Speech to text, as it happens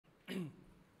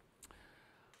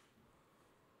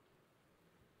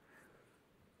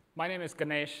My name is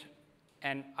Ganesh,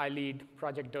 and I lead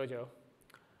Project Dojo.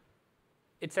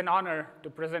 It's an honor to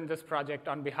present this project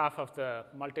on behalf of the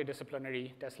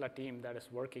multidisciplinary Tesla team that is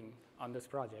working on this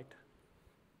project.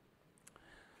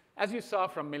 As you saw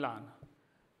from Milan,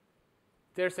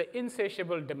 there's an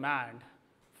insatiable demand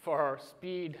for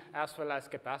speed as well as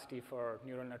capacity for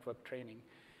neural network training.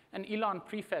 And Elon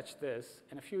prefetched this,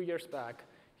 and a few years back,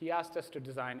 he asked us to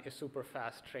design a super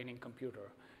fast training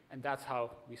computer. And that's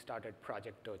how we started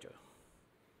Project Dojo.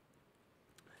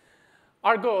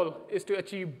 Our goal is to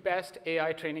achieve best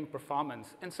AI training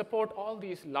performance and support all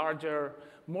these larger,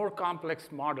 more complex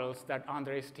models that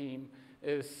Andre's team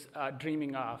is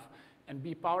dreaming of, and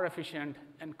be power efficient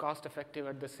and cost effective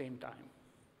at the same time.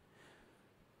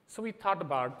 So we thought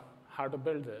about how to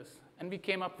build this, and we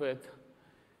came up with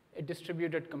a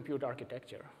distributed compute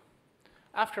architecture.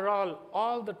 After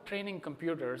all the training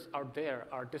computers out there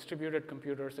are distributed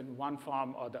computers in one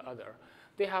form or the other.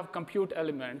 They have compute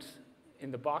elements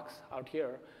in the box out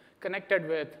here connected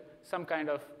with some kind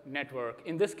of network.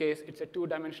 In this case, it's a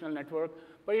two-dimensional network,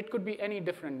 but it could be any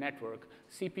different network.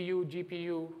 CPU,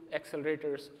 GPU,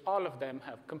 accelerators, all of them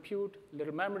have compute,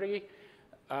 little memory,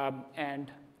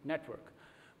 and network.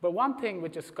 But one thing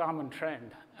which is common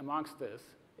trend amongst this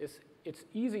is it's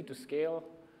easy to scale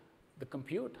the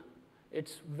compute.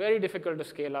 It's very difficult to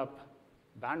scale up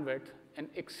bandwidth and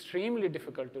extremely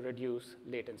difficult to reduce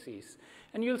latencies.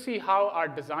 And you'll see how our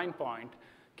design point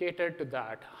catered to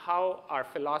that, how our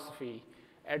philosophy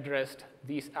addressed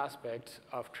these aspects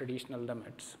of traditional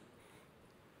limits.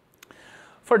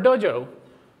 For Dojo,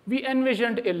 we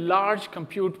envisioned a large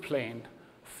compute plane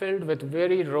filled with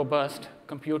very robust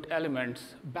compute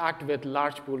elements backed with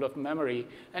large pool of memory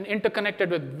and interconnected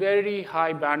with very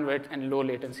high bandwidth and low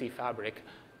latency fabric,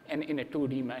 and in a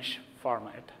 2D mesh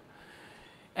format.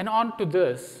 And onto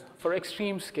this, for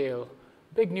extreme scale,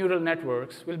 big neural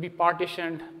networks will be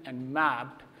partitioned and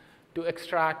mapped to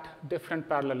extract different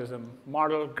parallelism,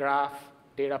 model, graph,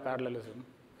 data parallelism.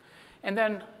 And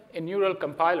then a neural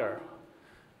compiler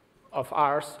of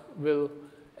ours will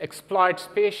exploit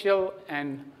spatial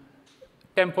and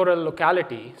temporal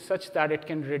locality such that it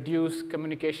can reduce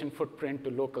communication footprint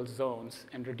to local zones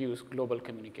and reduce global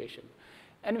communication.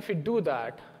 And if we do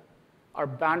that, our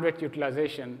bandwidth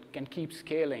utilization can keep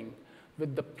scaling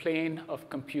with the plane of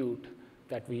compute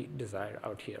that we desire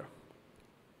out here.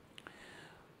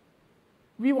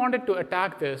 We wanted to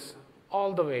attack this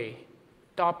all the way,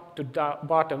 top to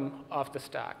bottom of the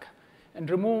stack, and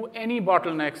remove any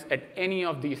bottlenecks at any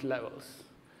of these levels.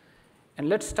 And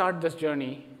let's start this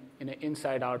journey in an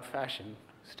inside-out fashion,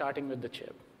 starting with the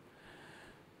chip.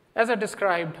 As I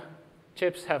described,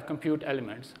 chips have compute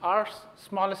elements. Our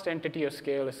smallest entity of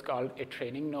scale is called a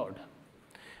training node.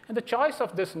 And the choice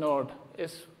of this node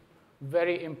is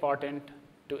very important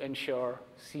to ensure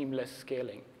seamless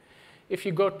scaling. If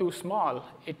you go too small,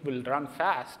 it will run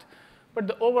fast, but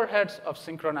the overheads of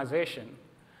synchronization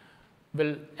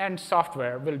and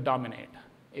software will dominate.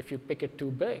 If you pick it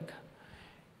too big,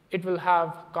 it will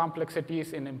have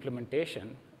complexities in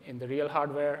implementation in the real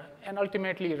hardware and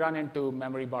ultimately run into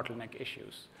memory bottleneck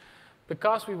issues.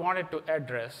 Because we wanted to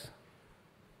address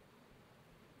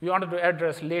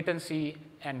latency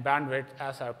and bandwidth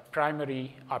as our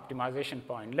primary optimization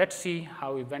point. Let's see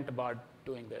how we went about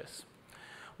doing this.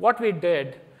 What we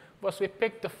did was we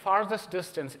picked the farthest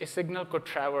distance a signal could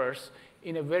traverse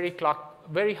in a very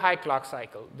high clock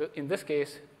cycle, in this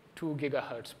case, 2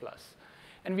 gigahertz plus.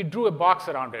 And we drew a box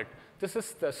around it. This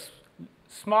is the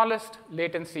smallest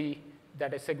latency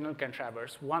that a signal can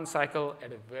traverse, one cycle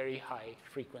at a very high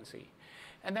frequency.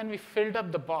 And then we filled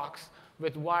up the box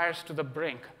with wires to the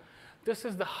brink. This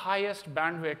is the highest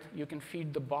bandwidth you can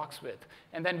feed the box with.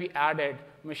 And then we added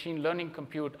machine learning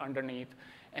compute underneath,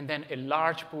 and then a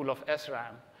large pool of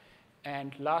SRAM.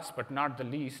 And last but not the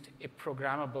least, a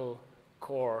programmable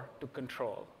core to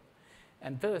control.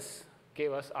 And this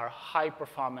gave us our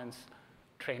high-performance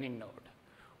training node.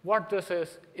 What this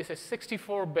is a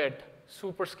 64-bit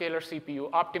superscalar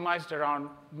CPU optimized around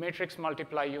matrix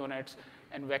multiply units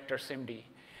and vector SIMD.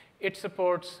 It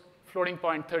supports floating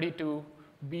point 32,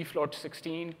 bfloat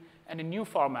 16, and a new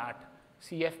format,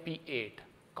 CFP8,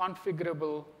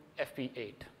 configurable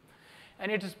FP8.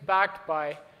 And it is backed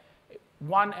by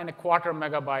 1.25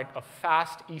 megabyte of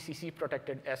fast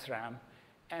ECC-protected SRAM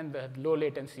and the low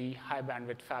latency, high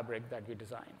bandwidth fabric that we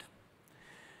designed.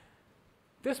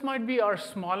 This might be our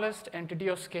smallest entity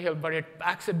of scale, but it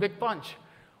packs a big punch.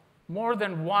 More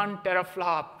than 1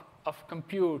 teraflop of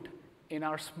compute in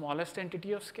our smallest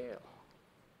entity of scale.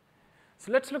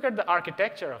 So let's look at the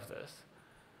architecture of this.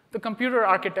 The computer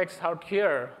architects out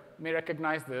here may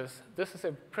recognize this. This is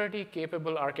a pretty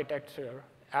capable architecture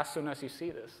as soon as you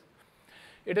see this.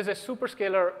 It is a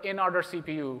superscalar in-order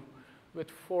CPU with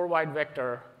 4 wide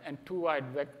vector and 4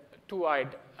 wide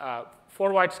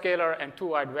scalar and 2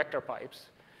 wide vector pipes.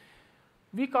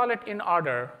 We call it in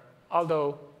order,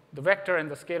 although the vector and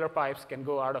the scalar pipes can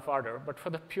go out of order. But for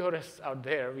the purists out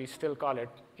there, we still call it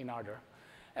in order.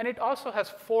 And it also has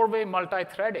 4-way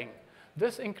multi-threading.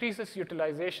 This increases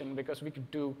utilization because we could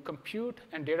do compute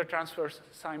and data transfers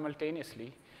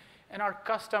simultaneously. And our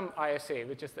custom ISA,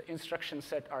 which is the instruction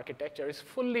set architecture, is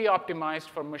fully optimized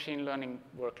for machine learning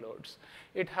workloads.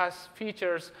 It has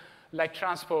features like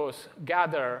transpose,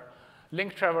 gather,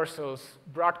 link traversals,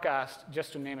 broadcast,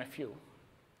 just to name a few.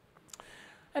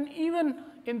 And even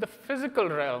in the physical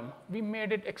realm, we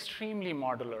made it extremely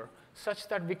modular, such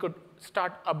that we could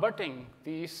start abutting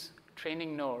these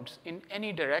training nodes in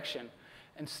any direction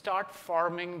and start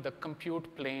forming the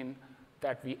compute plane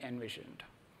that we envisioned.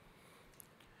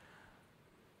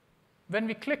 When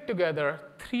we click together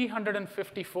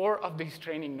 354 of these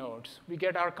training nodes, we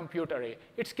get our compute array.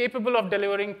 It's capable of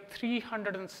delivering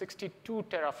 362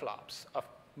 teraflops of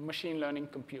machine learning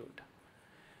compute.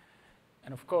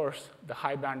 And of course, the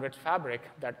high bandwidth fabric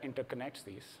that interconnects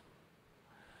these.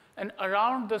 And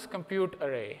around this compute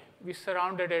array, we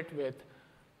surrounded it with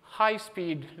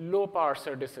high-speed, low-power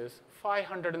SerDeses,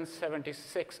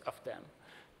 576 of them,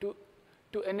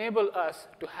 to enable us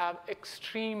to have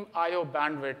extreme I/O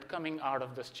bandwidth coming out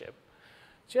of this chip.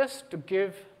 Just to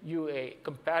give you a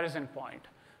comparison point,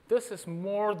 this is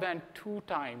more than 2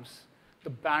 times the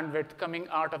bandwidth coming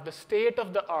out of the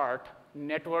state-of-the-art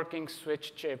networking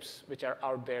switch chips which are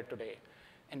out there today.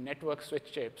 And network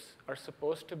switch chips are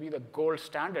supposed to be the gold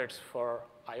standards for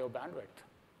I/O bandwidth.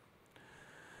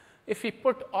 If we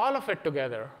put all of it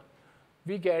together,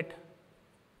 we get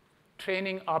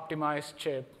training optimized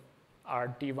chip, our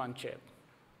D1 chip.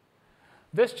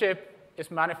 This chip is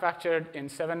manufactured in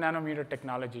 7 nanometer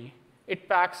technology. It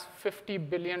packs 50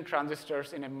 billion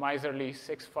transistors in a miserly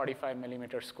 645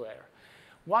 millimeter square.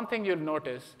 One thing you'll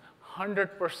notice,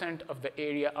 100% of the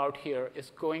area out here is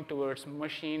going towards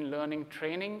machine learning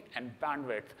training and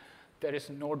bandwidth. There is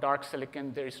no dark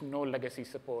silicon. There is no legacy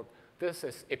support. This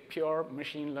is a pure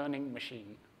machine learning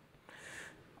machine.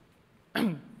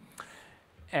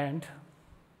 And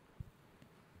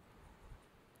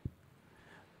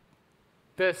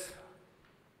this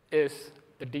is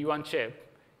the D1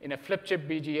 chip in a flip chip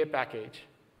BGA package.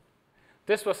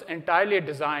 This was entirely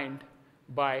designed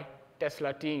by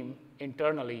Tesla team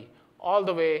internally, all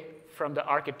the way from the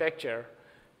architecture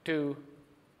to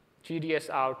GDS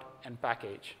out and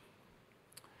package.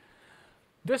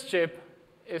 This chip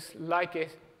is like a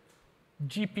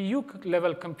GPU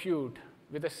level compute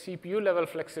with a CPU level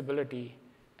flexibility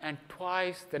and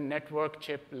twice the network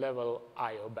chip level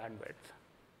I/O bandwidth.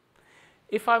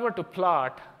 If I were to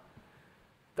plot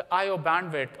the I/O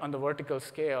bandwidth on the vertical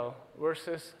scale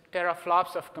versus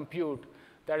teraflops of compute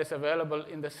that is available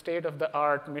in the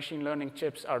state-of-the-art machine learning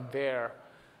chips out there,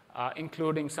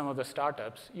 including some of the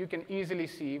startups, you can easily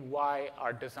see why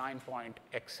our design point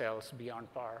excels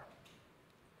beyond par.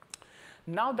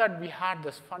 Now that we had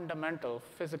this fundamental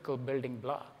physical building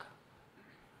block,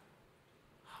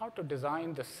 how to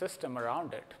design the system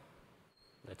around it?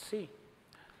 Let's see.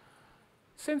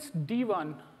 Since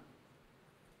D1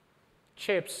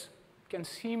 chips can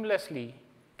seamlessly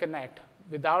connect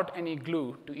without any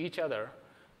glue to each other,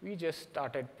 we just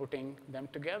started putting them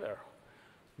together.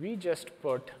 We just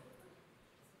put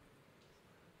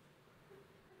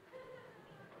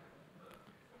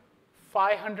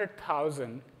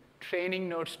 500,000 training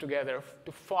nodes together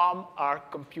to form our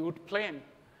compute plane.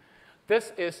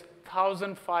 This is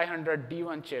 1,500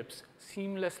 D1 chips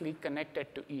seamlessly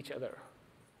connected to each other.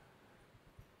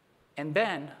 And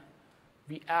then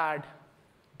we add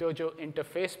Dojo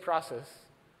interface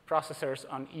processors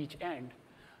on each end.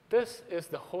 This is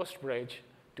the host bridge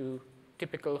to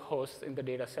typical hosts in the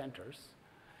data centers.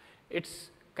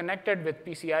 It's connected with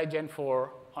PCI Gen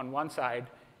 4 on one side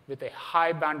with a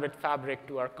high bandwidth fabric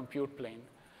to our compute plane.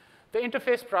 The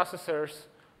interface processors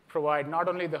provide not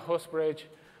only the host bridge,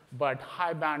 but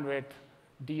high bandwidth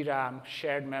DRAM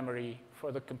shared memory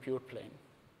for the compute plane.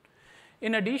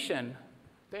 In addition,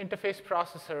 the interface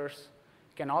processors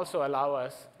can also allow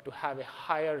us to have a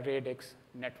higher radix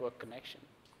network connection.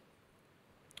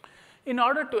 In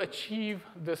order to achieve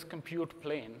this compute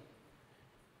plane,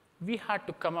 we had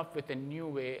to come up with a new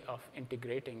way of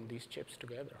integrating these chips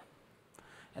together.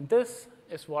 And this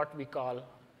is what we call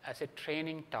as a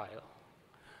training tile.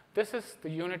 This is the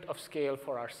unit of scale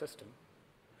for our system.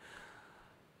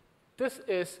 This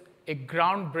is a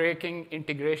groundbreaking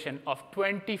integration of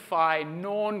 25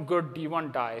 known good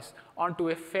D1 dies onto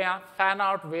a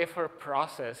fan-out wafer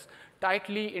process,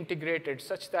 tightly integrated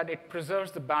such that it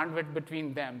preserves the bandwidth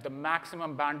between them. The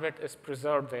maximum bandwidth is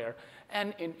preserved there.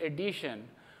 And in addition,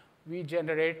 we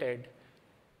generated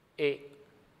a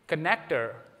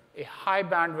connector, a high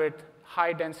bandwidth,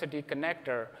 high density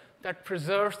connector that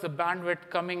preserves the bandwidth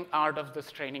coming out of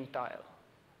this training tile.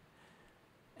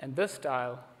 And this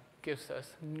tile gives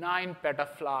us 9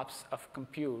 petaflops of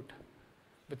compute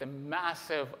with a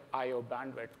massive I/O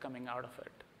bandwidth coming out of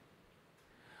it.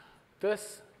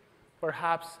 This,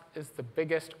 perhaps, is the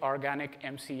biggest organic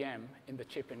MCM in the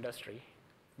chip industry,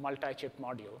 multi-chip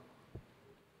module.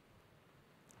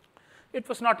 It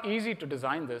was not easy to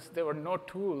design this. There were no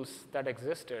tools that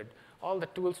existed. All the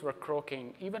tools were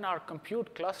croaking. Even our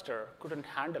compute cluster couldn't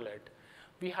handle it.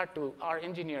 Our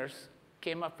engineers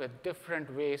came up with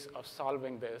different ways of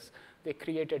solving this. They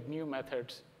created new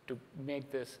methods to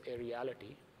make this a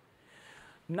reality.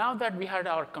 Now that we had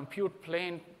our compute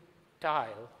plane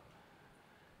tile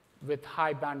with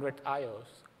high bandwidth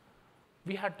IOs,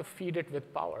 we had to feed it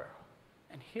with power.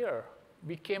 And here,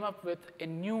 we came up with a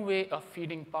new way of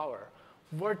feeding power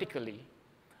vertically.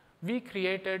 We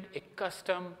created a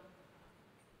custom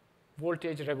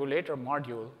voltage regulator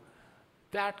module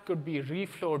that could be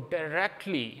reflowed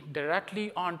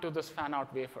directly onto this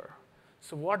fan-out wafer.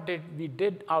 So what we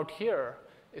did out here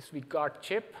is we got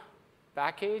chip,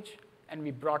 package, and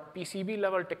we brought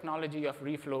PCB-level technology of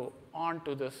reflow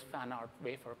onto this fan-out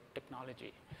wafer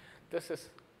technology. This is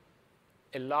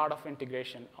a lot of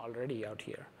integration already out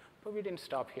here. But we didn't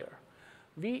stop here.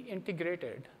 We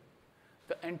integrated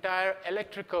the entire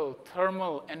electrical,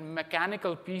 thermal, and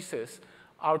mechanical pieces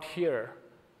out here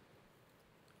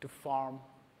to form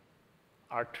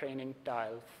our training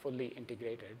tile fully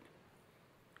integrated,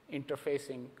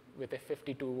 interfacing with a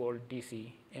 52-volt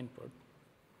DC input.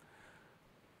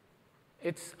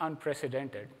 It's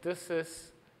unprecedented. This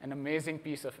is an amazing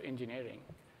piece of engineering.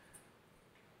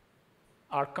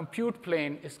 Our compute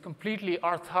plane is completely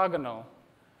orthogonal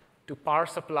to power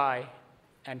supply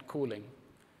and cooling.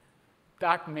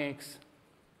 That makes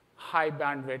high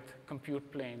bandwidth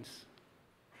compute planes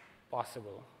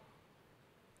possible.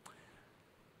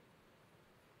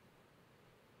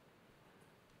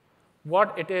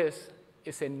 What it is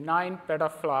a 9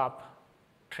 petaflop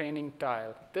training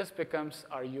tile. This becomes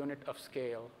our unit of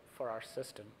scale for our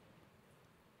system.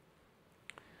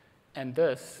 And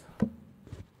this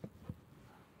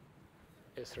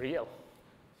is real.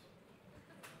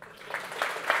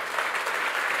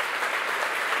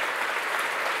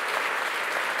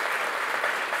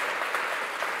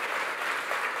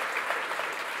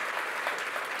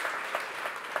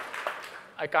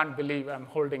 I can't believe I'm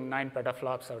holding 9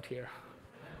 petaflops out here.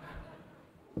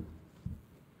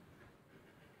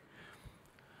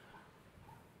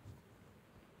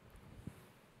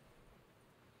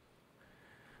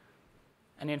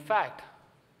 And in fact,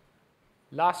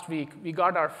 last week, we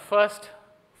got our first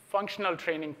functional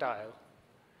training tile.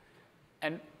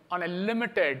 And on a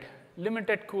limited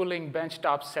cooling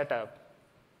benchtop setup,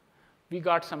 we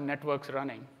got some networks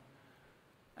running.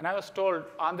 And I was told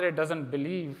Andre doesn't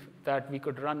believe that we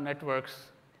could run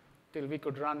networks till we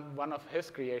could run one of his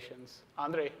creations.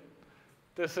 Andre,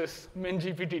 this is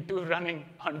MinGPT-2 running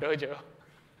on Dojo.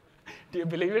 Do you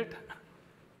believe it?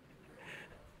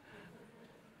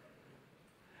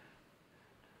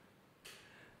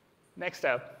 Next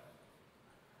up,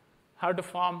 how to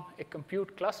form a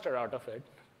compute cluster out of it.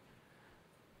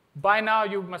 By now,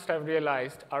 you must have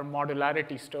realized our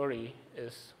modularity story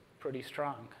is pretty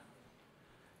strong.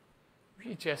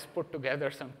 We just put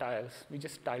together some tiles. We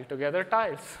just tiled together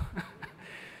tiles.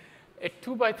 A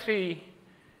 2x3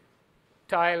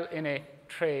 tile in a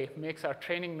tray makes our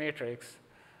training matrix,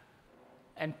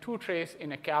 and 2 trays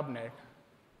in a cabinet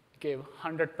give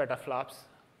 100 petaflops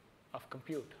of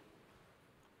compute.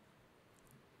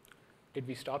 Did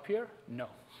we stop here? No.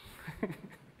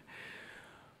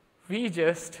 We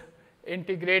just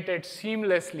integrated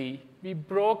seamlessly. We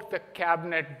broke the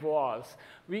cabinet walls.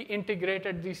 We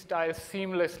integrated these tiles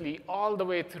seamlessly all the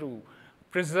way through,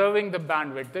 preserving the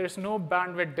bandwidth. There's no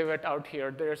bandwidth divot out here.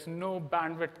 There's no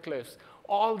bandwidth cliffs.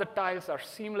 All the tiles are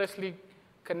seamlessly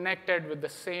connected with the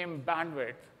same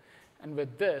bandwidth. And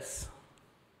with this,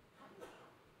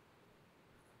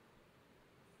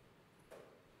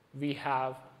 we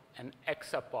have an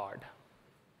exapod.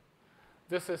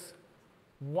 This is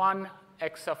 1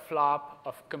 exaflop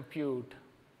of compute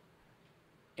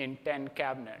in 10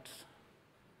 cabinets.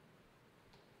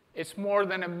 It's more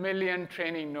than 1 million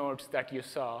training nodes that you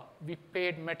saw. We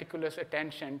paid meticulous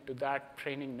attention to that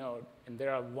training node, and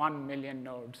there are 1 million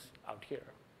nodes out here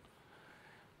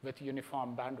with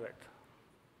uniform bandwidth.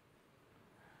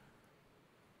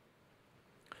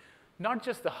 Not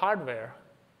just the hardware,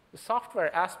 the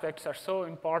software aspects are so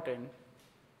important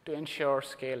to ensure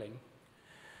scaling.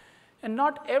 And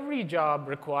not every job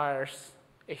requires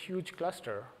a huge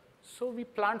cluster, so we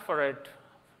planned for it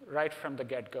right from the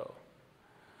get-go.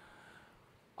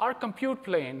 Our compute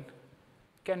plane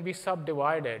can be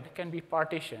subdivided, can be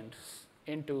partitioned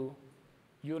into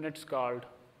units called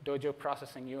Dojo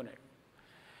processing unit.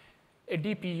 A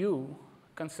DPU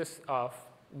consists of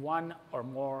 1 or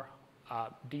more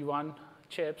D1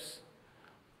 chips.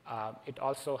 It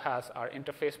also has our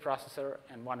interface processor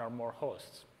and 1 or more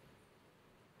hosts.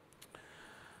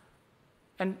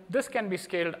 And this can be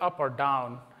scaled up or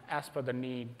down as per the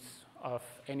needs of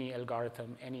any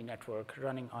algorithm, any network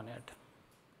running on it.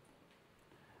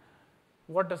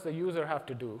 What does the user have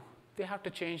to do? They have to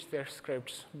change their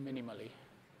scripts minimally.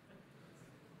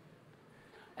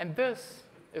 And this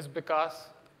is because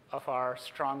of our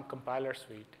strong compiler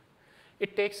suite.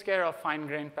 It takes care of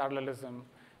fine-grained parallelism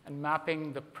and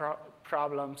mapping the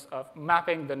problems of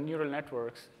mapping the neural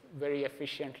networks very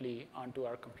efficiently onto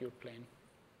our compute plane.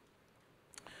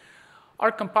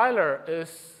 Our compiler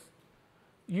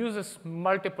uses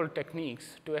multiple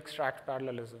techniques to extract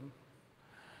parallelism.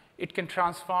 It can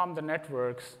transform the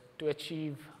networks to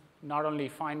achieve not only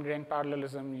fine-grained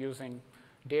parallelism using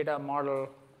data model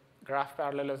graph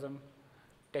parallelism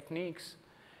techniques,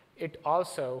 it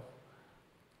also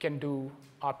can do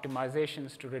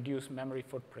optimizations to reduce memory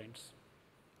footprints.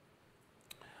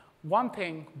 One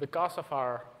thing, because of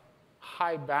our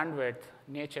high bandwidth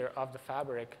nature of the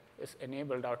fabric is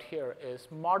enabled out here, is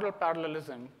model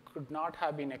parallelism could not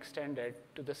have been extended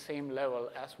to the same level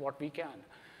as what we can.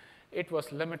 It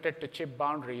was limited to chip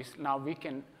boundaries. Now we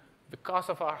can, because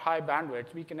of our high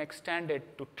bandwidth, we can extend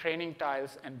it to training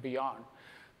tiles and beyond.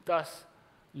 Thus,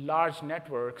 large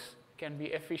networks can be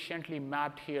efficiently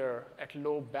mapped here at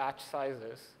low batch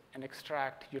sizes and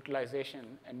extract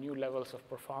utilization and new levels of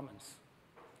performance.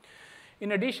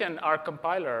 In addition, our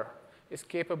compiler is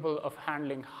capable of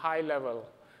handling high-level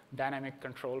dynamic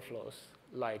control flows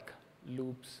like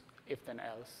loops, if then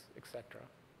else, etc.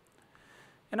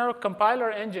 And our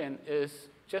compiler engine is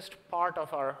just part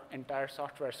of our entire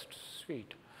software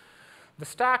suite. The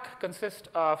stack consists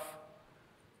of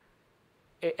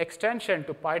an extension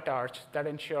to PyTorch that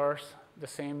ensures the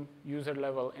same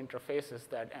user-level interfaces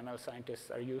that ML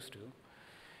scientists are used to.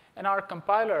 And our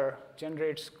compiler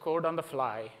generates code on the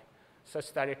fly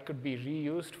such that it could be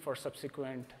reused for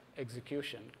subsequent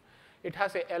execution. It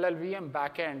has a LLVM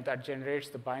backend that generates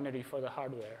the binary for the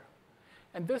hardware.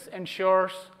 And this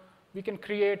ensures we can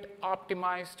create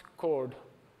optimized code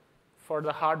for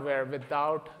the hardware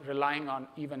without relying on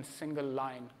even single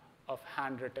line of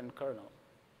handwritten kernel.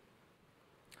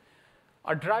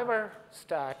 Our driver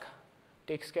stack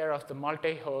takes care of the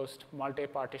multi-host,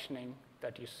 multi-partitioning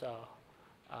that you saw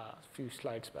a few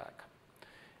slides back.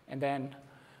 And then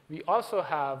we also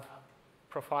have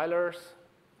profilers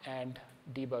and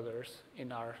debuggers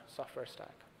in our software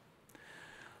stack.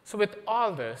 So with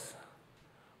all this,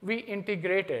 we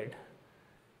integrated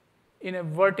in a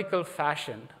vertical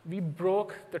fashion. We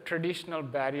broke the traditional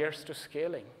barriers to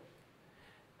scaling.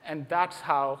 And that's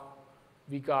how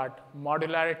we got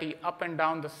modularity up and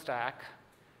down the stack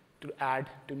to add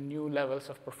to new levels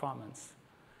of performance.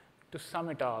 To sum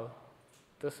it all,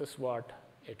 this is what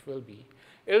it will be.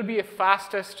 It'll be a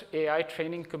fastest AI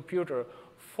training computer,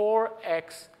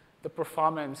 4x the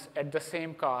performance at the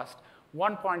same cost,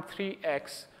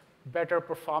 1.3x better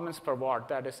performance per watt,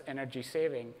 that is energy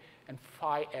saving, and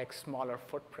 5x smaller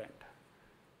footprint.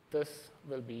 This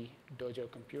will be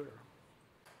Dojo Computer.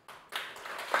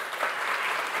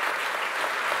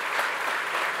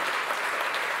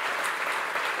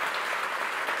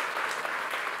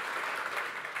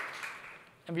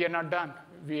 And we are not done.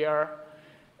 We are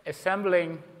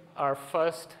assembling our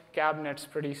first cabinets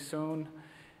pretty soon.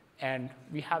 And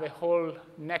we have a whole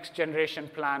next generation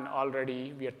plan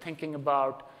already. We are thinking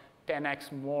about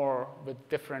 10x more with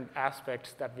different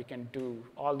aspects that we can do,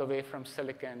 all the way from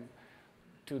silicon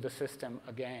to the system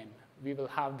again. We will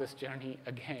have this journey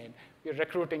again. We're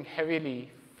recruiting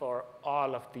heavily for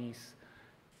all of these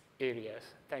areas.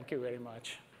 Thank you very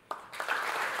much.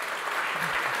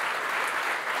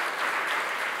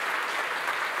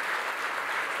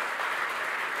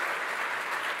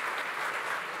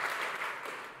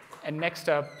 And next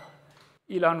up,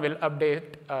 Elon will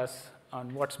update us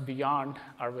on what's beyond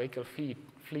our vehicle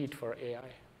fleet for AI.